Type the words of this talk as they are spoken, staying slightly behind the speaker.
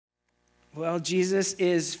Well, Jesus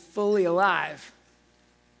is fully alive.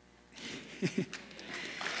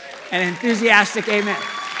 An enthusiastic amen.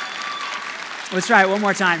 Let's try it one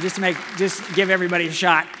more time just to give everybody a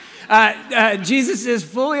shot. Jesus is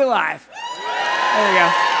fully alive. There we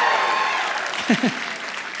go.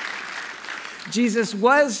 Jesus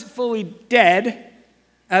was fully dead.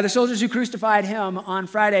 The soldiers who crucified him on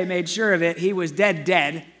Friday made sure of it. He was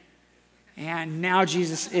dead. And now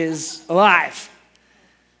Jesus is alive.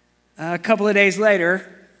 A couple of days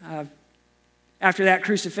later, after that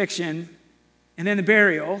crucifixion and then the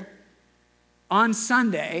burial, on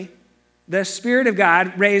Sunday, the Spirit of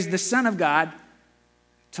God raised the Son of God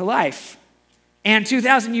to life. And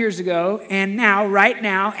 2,000 years ago, and now, right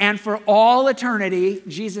now, and for all eternity,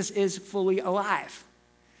 Jesus is fully alive.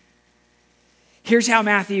 Here's how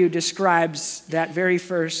Matthew describes that very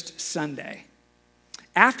first Sunday.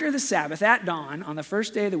 After the Sabbath, at dawn, on the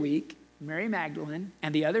first day of the week, Mary Magdalene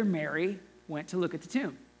and the other Mary went to look at the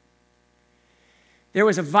tomb. There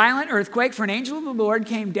was a violent earthquake, for an angel of the Lord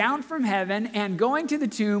came down from heaven and, going to the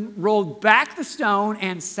tomb, rolled back the stone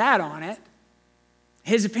and sat on it.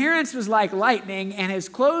 His appearance was like lightning, and his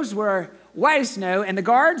clothes were white as snow, and the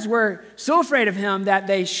guards were so afraid of him that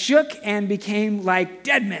they shook and became like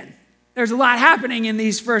dead men. There's a lot happening in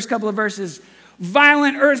these first couple of verses.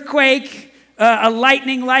 Violent earthquake, a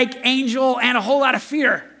lightning-like angel, and a whole lot of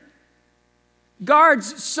fear.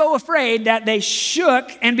 Guards so afraid that they shook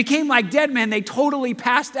and became like dead men, they totally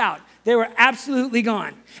passed out. They were absolutely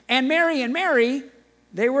gone. And Mary,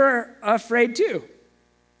 they were afraid too.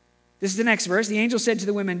 This is the next verse. The angel said to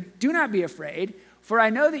the women, "Do not be afraid, for I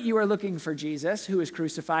know that you are looking for Jesus, who is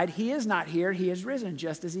crucified. He is not here. He is risen,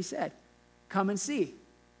 just as he said. Come and see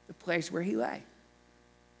the place where he lay.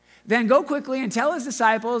 Then go quickly and tell his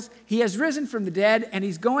disciples, he has risen from the dead, and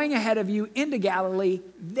he's going ahead of you into Galilee.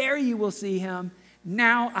 There you will see him.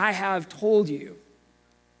 Now I have told you."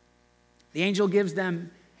 The angel gives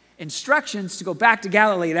them instructions to go back to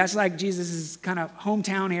Galilee. That's like Jesus' kind of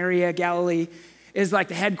hometown area. Galilee is like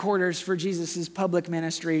the headquarters for Jesus' public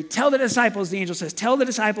ministry. Tell the disciples, the angel says, tell the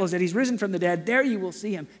disciples that he's risen from the dead. There you will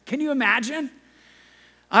see him. Can you imagine?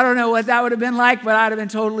 I don't know what that would have been like, but I'd have been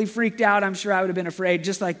totally freaked out. I'm sure I would have been afraid,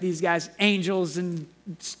 just like these guys, angels and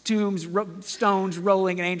tombs, stones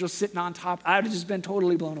rolling, and angels sitting on top. I would have just been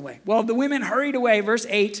totally blown away. Well, the women hurried away, verse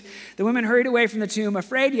 8. The women hurried away from the tomb,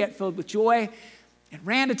 afraid yet filled with joy, and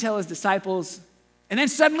ran to tell his disciples. And then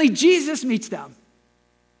suddenly Jesus meets them.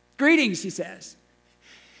 "Greetings," he says.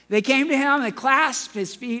 They came to him, they clasped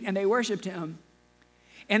his feet, and they worshiped him.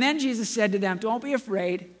 And then Jesus said to them, "Don't be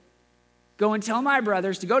afraid. Go and tell my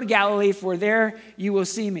brothers to go to Galilee, for there you will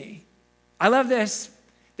see me." I love this.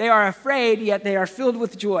 They are afraid, yet they are filled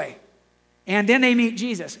with joy. And then they meet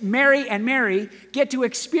Jesus. Mary and Mary get to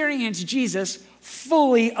experience Jesus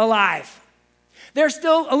fully alive. They're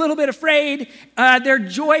still a little bit afraid. They're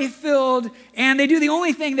joy-filled, and they do the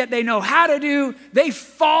only thing that they know how to do. They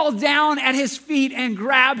fall down at his feet and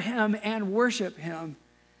grab him and worship him.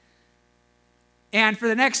 And for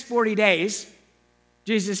the next 40 days,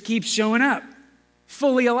 Jesus keeps showing up,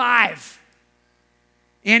 fully alive.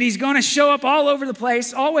 And he's going to show up all over the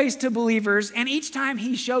place, always to believers. And each time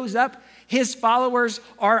he shows up, his followers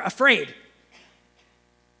are afraid.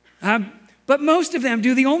 But most of them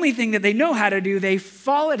do the only thing that they know how to do. They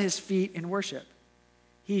fall at his feet in worship.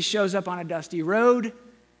 He shows up on a dusty road.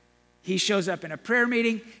 He shows up in a prayer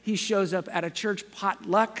meeting. He shows up at a church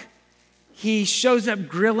potluck. He shows up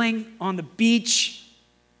grilling on the beach.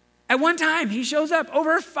 At one time, he shows up.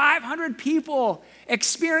 Over 500 people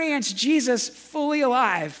experience Jesus fully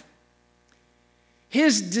alive.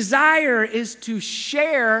 His desire is to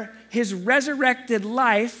share his resurrected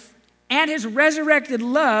life and his resurrected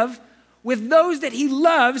love with those that he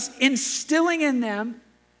loves, instilling in them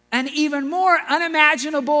an even more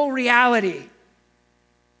unimaginable reality.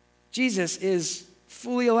 Jesus is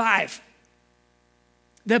fully alive.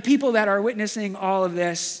 The people that are witnessing all of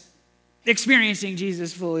this, experiencing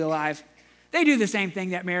Jesus fully alive, they do the same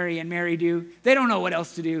thing that Mary and Mary do. They don't know what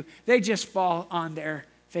else to do. They just fall on their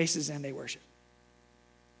faces and they worship.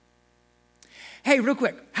 Hey, real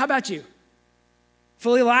quick, how about you?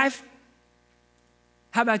 Fully alive?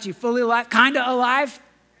 How about you? Fully alive? Kind of alive?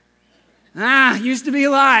 Used to be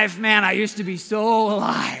alive. Man, I used to be so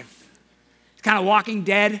alive. It's kind of Walking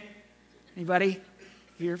Dead. Anybody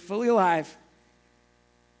here? Fully alive.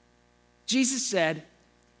 Jesus said,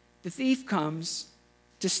 "The thief comes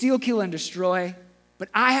to steal, kill, and destroy, but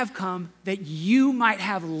I have come that you might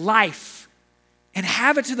have life and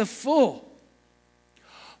have it to the full."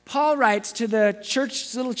 Paul writes to the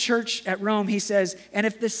church, little church at Rome, he says, "And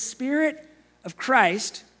if the Spirit of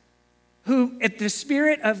Christ, who, if the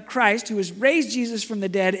Spirit of Christ, who has raised Jesus from the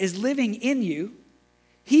dead, is living in you,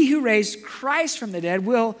 he who raised Christ from the dead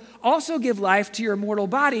will also give life to your mortal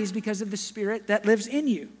bodies because of the Spirit that lives in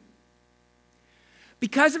you.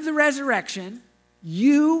 Because of the resurrection,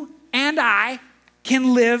 you and I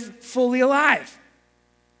can live fully alive.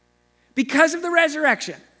 Because of the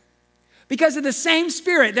resurrection, because of the same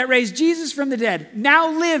Spirit that raised Jesus from the dead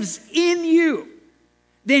now lives in you,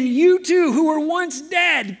 then you too, who were once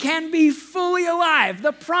dead, can be fully alive.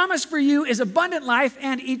 The promise for you is abundant life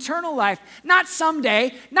and eternal life. Not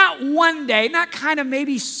someday, not one day, not kind of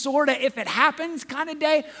maybe sort of if it happens kind of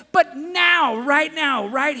day, but now,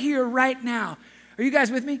 right here, right now. Are you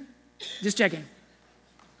guys with me? Just checking.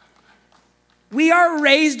 We are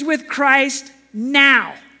raised with Christ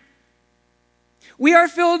now. We are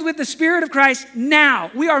filled with the Spirit of Christ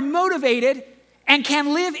now. We are motivated and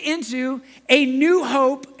can live into a new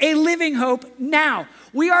hope, a living hope now.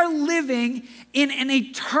 We are living in an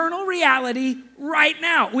eternal reality right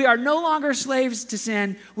now. We are no longer slaves to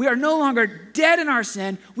sin. We are no longer dead in our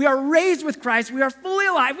sin. We are raised with Christ. We are fully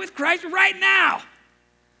alive with Christ right now.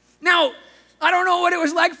 Now, I don't know what it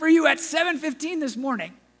was like for you at 7:15 this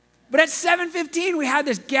morning, but at 7:15 we had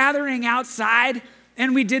this gathering outside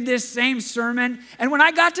and we did this same sermon. And when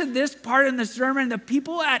I got to this part in the sermon, the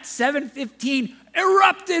people at 7:15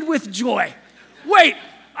 erupted with joy. Wait,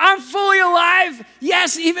 I'm fully alive?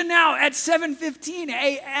 Yes, even now at 7:15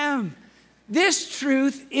 a.m. This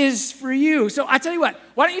truth is for you. So I tell you what,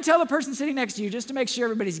 why don't you tell the person sitting next to you, just to make sure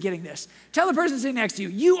everybody's getting this. Tell the person sitting next to you,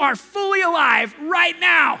 you are fully alive right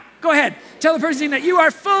now. Go ahead. Tell the person sitting that you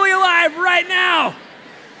are fully alive right now.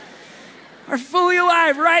 Are fully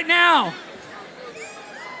alive right now.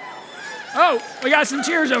 Oh, we got some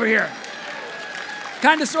cheers over here.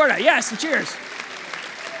 Kind of, sort of. Yeah, some cheers.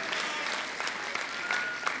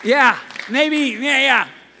 Yeah, maybe, yeah.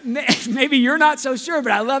 Maybe you're not so sure,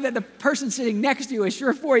 but I love that the person sitting next to you is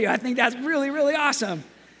sure for you. I think that's really, really awesome.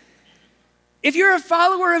 If you're a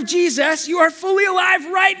follower of Jesus, you are fully alive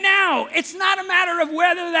right now. It's not a matter of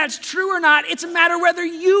whether that's true or not. It's a matter whether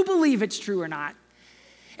you believe it's true or not.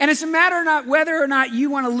 And it's a matter not whether or not you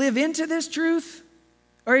want to live into this truth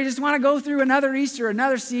or you just want to go through another Easter,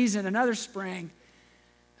 another season, another spring.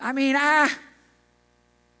 I mean,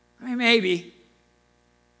 maybe.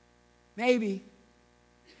 Maybe.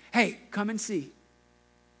 Hey, come and see.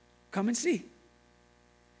 Come and see.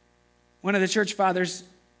 One of the church fathers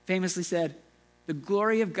famously said, the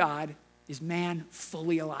glory of God is man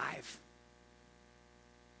fully alive.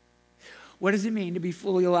 What does it mean to be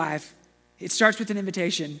fully alive? It starts with an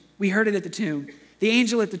invitation. We heard it at the tomb. The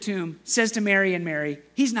angel at the tomb says to Mary and Mary,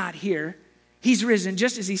 he's not here. He's risen,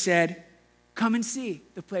 just as he said, come and see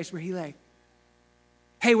the place where he lay.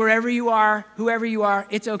 Hey, wherever you are, whoever you are,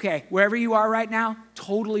 it's okay. Wherever you are right now,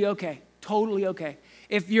 totally okay. Totally okay.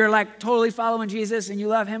 If you're like totally following Jesus and you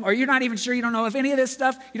love him, or you're not even sure, you don't know if any of this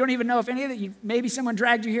stuff, you don't even know if any of it, maybe someone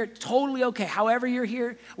dragged you here, totally okay. However you're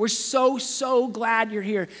here, we're so glad you're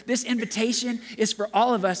here. This invitation is for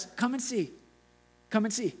all of us. Come and see. Come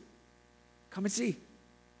and see. Come and see.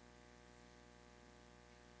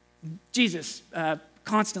 Jesus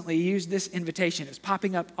constantly used this invitation. It's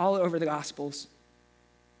popping up all over the Gospels.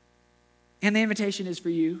 And the invitation is for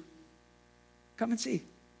you. Come and see.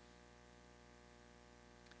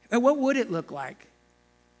 And what would it look like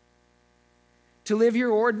to live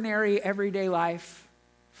your ordinary, everyday life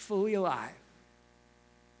fully alive?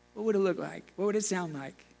 What would it look like? What would it sound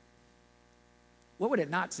like? What would it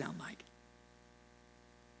not sound like?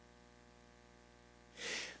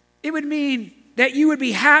 It would mean that you would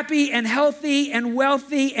be happy and healthy and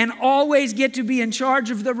wealthy and always get to be in charge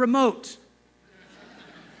of the remote.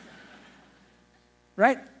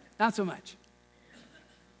 Right? Not so much.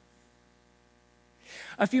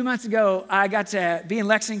 A few months ago, I got to be in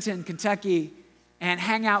Lexington, Kentucky, and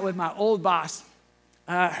hang out with my old boss.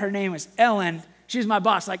 Her name was Ellen. She was my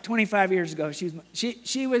boss like 25 years ago.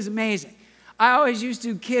 She was amazing. I always used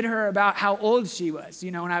to kid her about how old she was.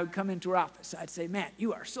 You know, when I would come into her office, I'd say, man,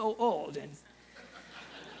 you are so old. And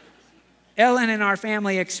Ellen and our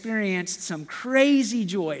family experienced some crazy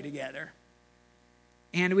joy together.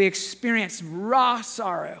 And we experienced some raw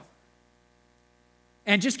sorrow.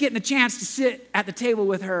 And just getting the chance to sit at the table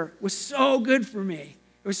with her was so good for me.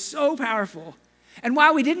 It was so powerful. And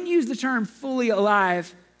while we didn't use the term fully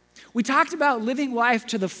alive, we talked about living life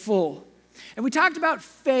to the full. And we talked about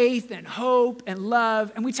faith and hope and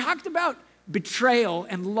love. And we talked about betrayal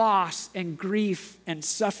and loss and grief and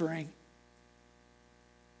suffering.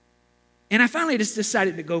 And I finally just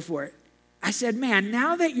decided to go for it. I said, man,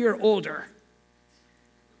 now that you're older,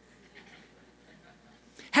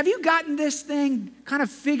 have you gotten this thing kind of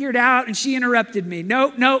figured out? And she interrupted me.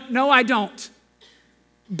 No, I don't.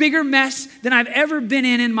 Bigger mess than I've ever been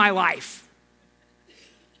in my life.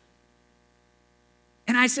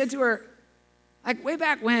 And I said to her, like way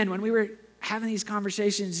back when we were having these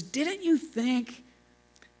conversations, didn't you think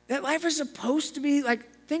that life was supposed to be like,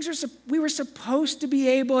 we were supposed to be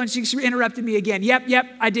able, and she interrupted me again. Yep,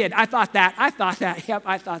 I did. I thought that. Yep,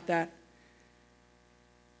 I thought that.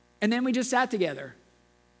 And then we just sat together,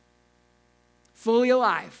 fully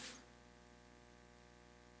alive.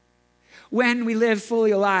 When we live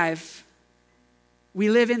fully alive, we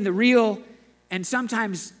live in the real and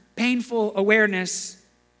sometimes painful awareness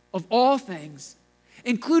of all things,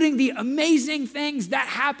 including the amazing things that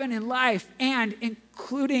happen in life and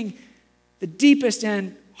including the deepest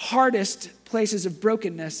and hardest places of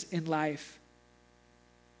brokenness in life.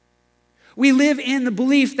 We live in the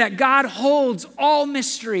belief that God holds all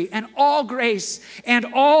mystery and all grace and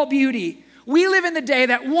all beauty. We live in the day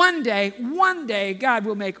that one day, God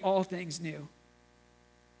will make all things new.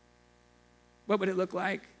 What would it look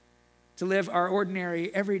like to live our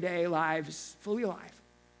ordinary, everyday lives fully alive?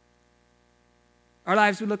 Our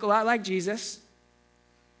lives would look a lot like Jesus.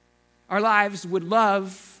 Our lives would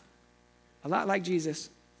love a lot like Jesus.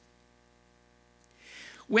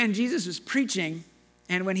 When Jesus was preaching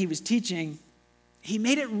and when he was teaching, he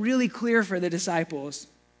made it really clear for the disciples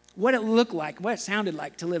what it looked like, what it sounded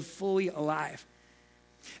like to live fully alive.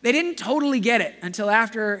 They didn't totally get it until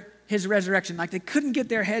after his resurrection. Like they couldn't get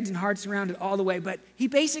their heads and hearts around it all the way, but he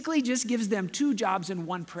basically just gives them 2 jobs in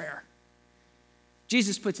one prayer.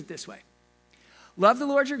 Jesus puts it this way: love the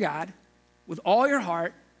Lord your God with all your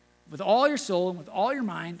heart, with all your soul, and with all your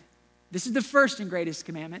mind. This is the first and greatest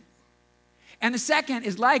commandment. And the second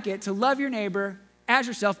is like it, to love your neighbor as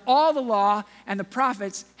yourself. All the law and the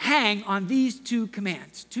prophets hang on these 2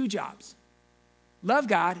 commands, 2 jobs. Love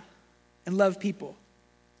God and love people.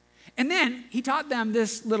 And then he taught them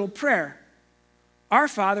this little prayer. Our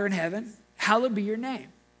Father in heaven, hallowed be your name.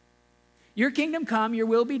 Your kingdom come, your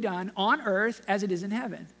will be done on earth as it is in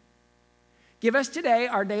heaven. Give us today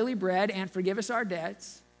our daily bread and forgive us our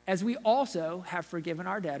debts as we also have forgiven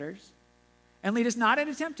our debtors. And lead us not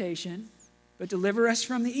into temptation, but deliver us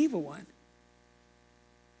from the evil one.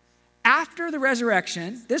 After the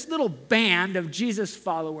resurrection, this little band of Jesus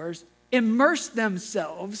followers immersed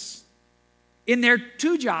themselves in their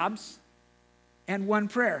 2 jobs and 1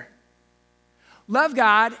 prayer. Love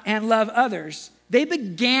God and love others. They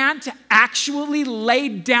began to actually lay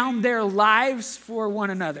down their lives for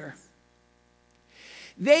one another.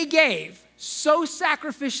 They gave so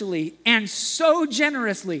sacrificially and so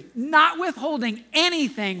generously, not withholding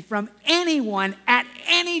anything from anyone at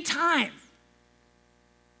any time.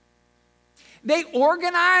 They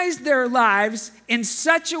organized their lives in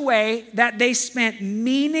such a way that they spent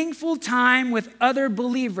meaningful time with other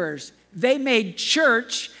believers. They made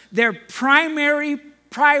church their primary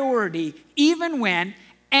priority, even when,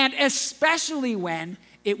 and especially when,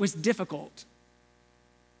 it was difficult.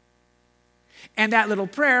 And that little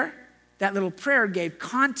prayer gave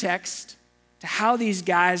context to how these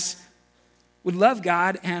guys would love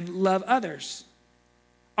God and love others.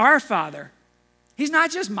 Our Father, he's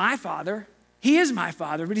not just my Father. He is my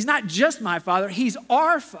Father, but he's not just my Father. He's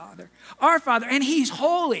our Father. Our Father, and he's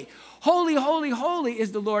holy. Holy, holy, holy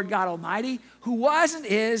is the Lord God Almighty, who was and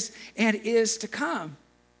is to come.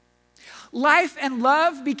 Life and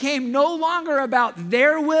love became no longer about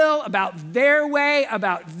their will, about their way,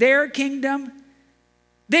 about their kingdom.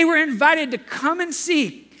 They were invited to come and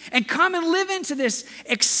see and come and live into this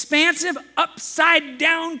expansive,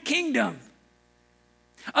 upside-down kingdom.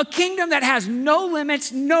 A kingdom that has no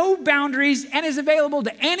limits, no boundaries, and is available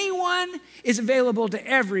to anyone, is available to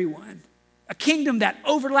everyone. A kingdom that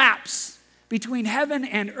overlaps between heaven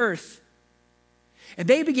and earth. And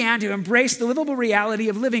they began to embrace the livable reality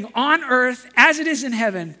of living on earth as it is in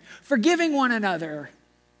heaven, forgiving one another,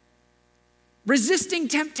 resisting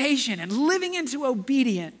temptation and living into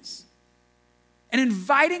obedience, and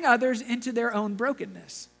inviting others into their own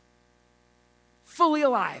brokenness. Fully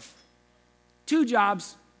alive. 2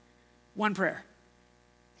 jobs, 1 prayer.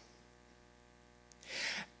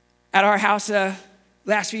 At our house,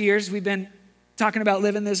 last few years, we've been talking about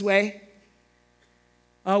living this way.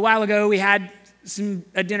 A while ago, we had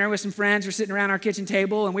a dinner with some friends. We're sitting around our kitchen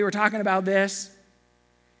table, and we were talking about this.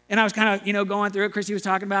 And I was kind of, going through it. Christy was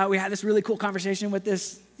talking about it. We had this really cool conversation with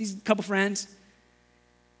these couple friends.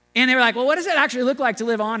 And they were like, well, what does it actually look like to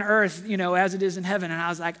live on earth, as it is in heaven? And I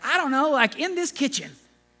was like, I don't know, like in this kitchen.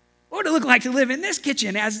 What would it look like to live in this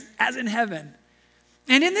kitchen as in heaven?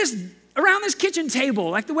 And around this kitchen table,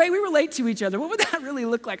 like the way we relate to each other, what would that really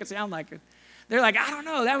look like and sound like? They're like, I don't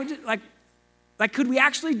know, that would just, like, could we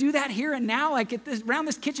actually do that here and now, like around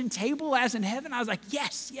this kitchen table as in heaven? I was like,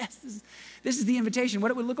 yes, this is the invitation.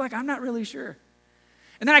 What it would look like, I'm not really sure.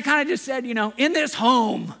 And then I kind of just said, in this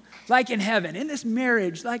home, like in heaven, in this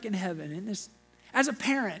marriage, like in heaven, in this, as a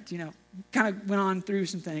parent, kind of went on through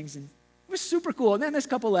some things, and it was super cool. And then this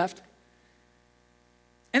couple left.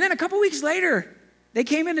 And then a couple weeks later, they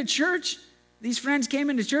came into church. These friends came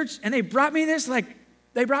into church, and they brought me this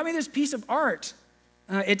piece of art.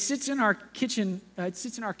 It sits in our kitchen. It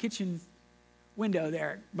sits in our kitchen window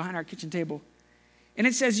there, behind our kitchen table. And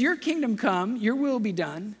it says, "Your kingdom come, your will be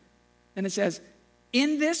done." And it says,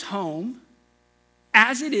 "In this home,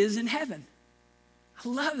 as it is in heaven." I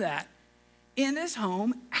love that. In this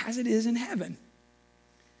home, as it is in heaven.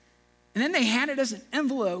 And then they handed us an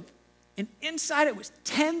envelope, and inside it was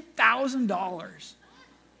 $10,000.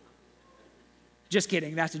 Just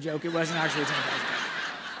kidding, that's a joke. It wasn't actually $10,000.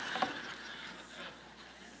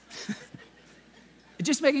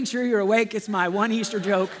 Just making sure you're awake. It's my one Easter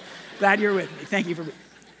joke. Glad you're with me. Thank you for being.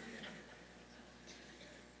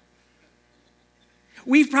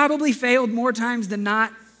 We've probably failed more times than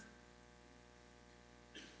not.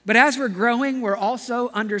 But as we're growing, we're also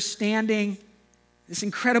understanding this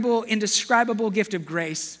incredible, indescribable gift of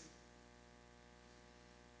grace.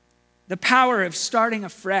 The power of starting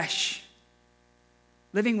afresh,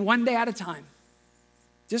 living one day at a time,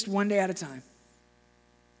 just one day at a time.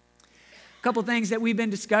 A couple things that we've been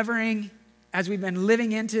discovering as we've been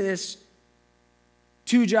living into this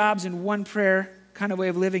 2 jobs and 1 prayer kind of way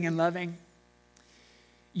of living and loving.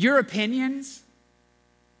 Your opinions,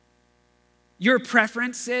 your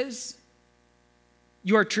preferences,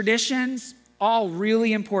 your traditions, all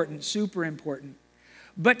really important, super important.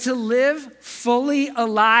 But to live fully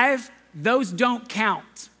alive, those don't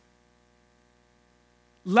count.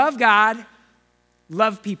 Love God,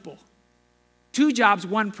 love people. 2 jobs,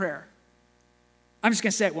 1 prayer. I'm just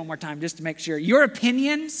going to say it one more time just to make sure. Your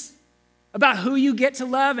opinions about who you get to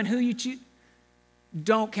love and who you choose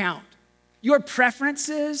don't count. Your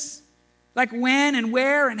preferences, like when and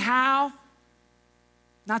where and how,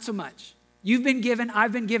 not so much.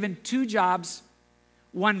 I've been given 2 jobs,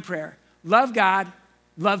 1 prayer. Love God,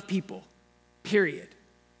 love people, period.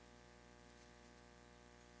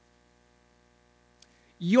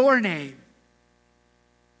 Your name,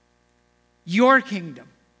 your kingdom,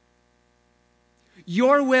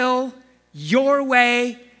 your will, your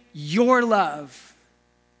way, your love.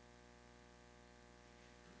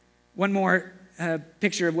 One more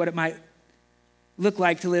picture of what it might look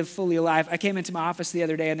like to live fully alive. I came into my office the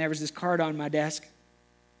other day and there was this card on my desk.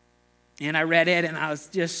 And I read it and I was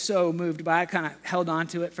just so moved by it. I kind of held on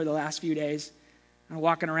to it for the last few days. I'm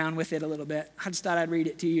walking around with it a little bit. I just thought I'd read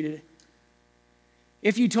it to you today.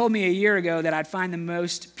 If you told me a year ago that I'd find the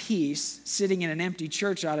most peace sitting in an empty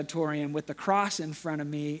church auditorium with the cross in front of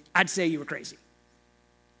me, I'd say you were crazy.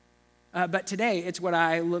 But today, it's what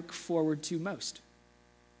I look forward to most.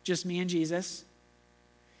 Just me and Jesus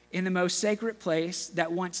in the most sacred place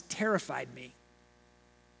that once terrified me.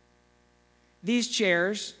 These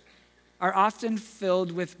chairs are often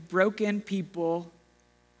filled with broken people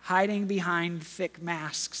hiding behind thick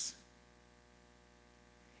masks.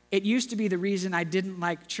 It used to be the reason I didn't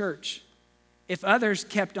like church. If others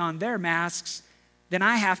kept on their masks, then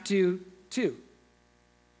I have to too.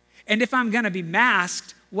 And if I'm going to be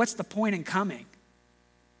masked, what's the point in coming?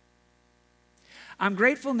 I'm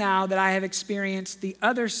grateful now that I have experienced the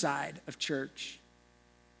other side of church.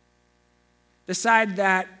 The side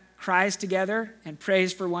that cries together and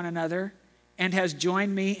prays for one another and has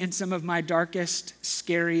joined me in some of my darkest,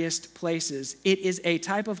 scariest places. It is a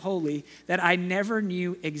type of holy that I never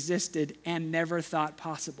knew existed and never thought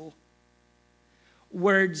possible.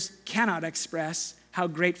 Words cannot express how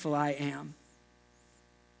grateful I am.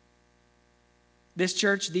 This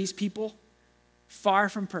church, these people, far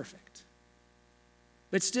from perfect,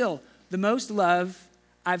 but still the most love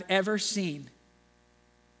I've ever seen.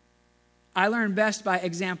 I learn best by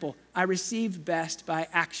example. I receive best by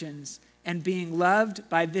actions. And being loved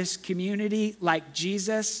by this community like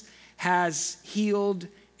Jesus has healed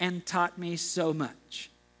and taught me so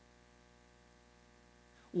much.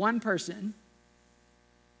 1 person,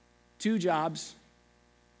 2 jobs,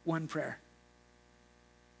 1 prayer.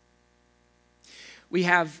 We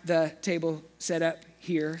have the table set up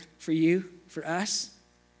here for you, for us.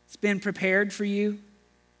 It's been prepared for you.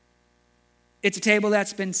 It's a table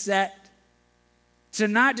that's been set to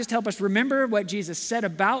not just help us remember what Jesus said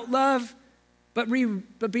about love, but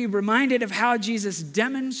be reminded of how Jesus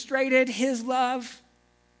demonstrated his love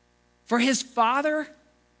for his Father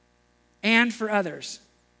and for others.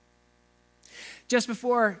 Just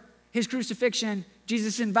before his crucifixion,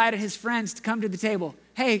 Jesus invited his friends to come to the table.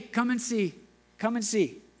 Hey, come and see. Come and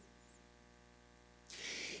see.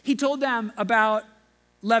 He told them about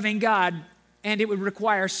loving God, and it would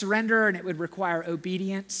require surrender and it would require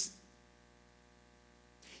obedience.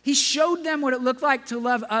 He showed them what it looked like to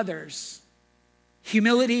love others,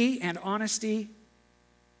 humility and honesty.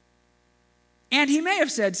 And he may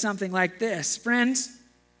have said something like this, friends,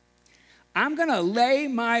 I'm going to lay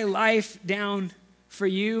my life down for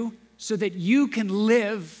you so that you can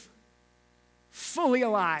live fully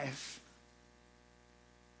alive.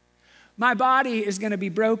 My body is going to be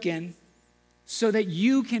broken so that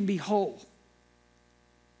you can be whole.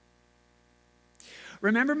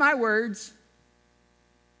 Remember my words.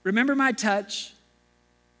 Remember my touch.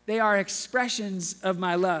 They are expressions of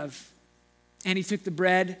my love. And he took the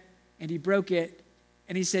bread and he broke it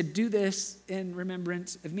and he said, do this in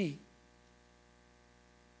remembrance of me.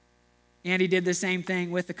 And he did the same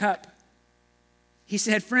thing with the cup. He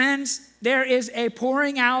said, friends, there is a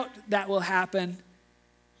pouring out that will happen.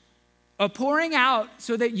 A pouring out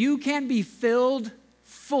so that you can be filled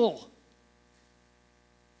full.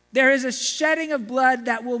 There is a shedding of blood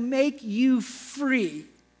that will make you free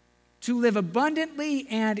to live abundantly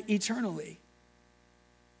and eternally.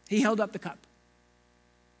 He held up the cup.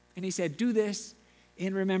 And he said, do this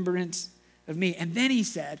in remembrance of me. And then he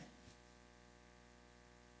said,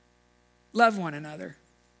 love one another.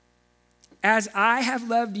 As I have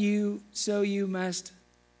loved you, so you must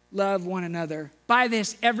love one another. By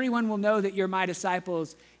this, everyone will know that you're my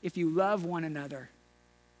disciples if you love one another.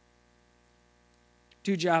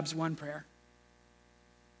 2 jobs, 1 prayer.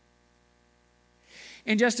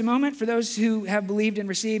 In just a moment, for those who have believed and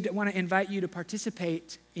received, I want to invite you to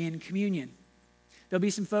participate in communion. There'll be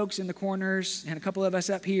some folks in the corners and a couple of us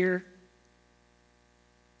up here.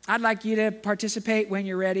 I'd like you to participate when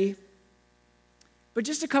you're ready. But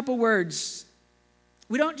just a couple words.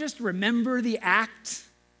 We don't just remember the act.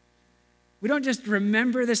 We don't just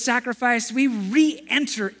remember the sacrifice. We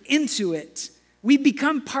re-enter into it. We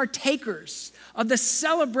become partakers of the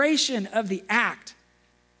celebration of the act.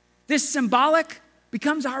 This symbolic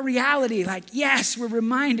becomes our reality. Like, yes, we're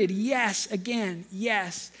reminded. Yes, again,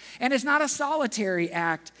 yes. And it's not a solitary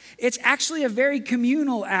act. It's actually a very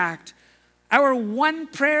communal act. Our one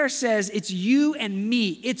prayer says it's you and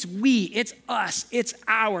me. It's we. It's us. It's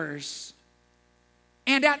ours.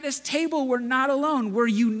 And at this table, we're not alone. We're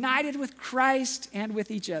united with Christ and with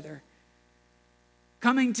each other.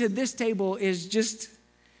 Coming to this table is just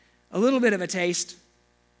a little bit of a taste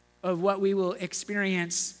of what we will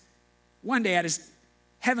experience one day at his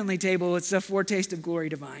heavenly table. It's a foretaste of glory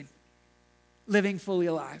divine, living fully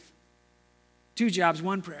alive. 2 jobs,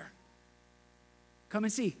 1 prayer. Come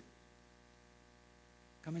and see.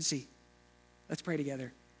 Come and see. Let's pray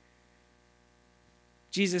together.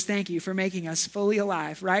 Jesus, thank you for making us fully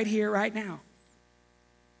alive right here, right now.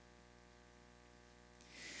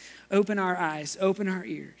 Open our eyes, open our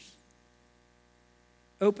ears,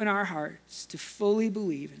 open our hearts to fully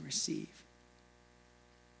believe and receive.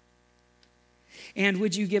 And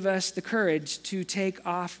would you give us the courage to take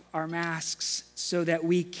off our masks so that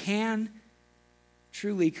we can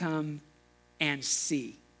truly come and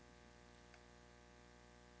see.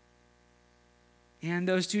 And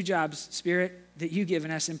those 2 jobs, Spirit, that you've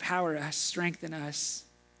given us, empower us, strengthen us,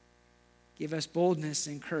 give us boldness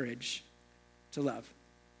and courage to love.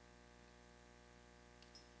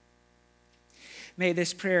 May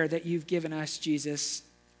this prayer that you've given us, Jesus,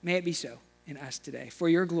 may it be so in us today. For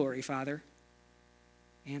your glory, Father,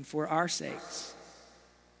 and for our sakes.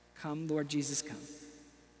 Come, Lord Jesus, come.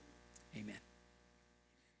 Amen.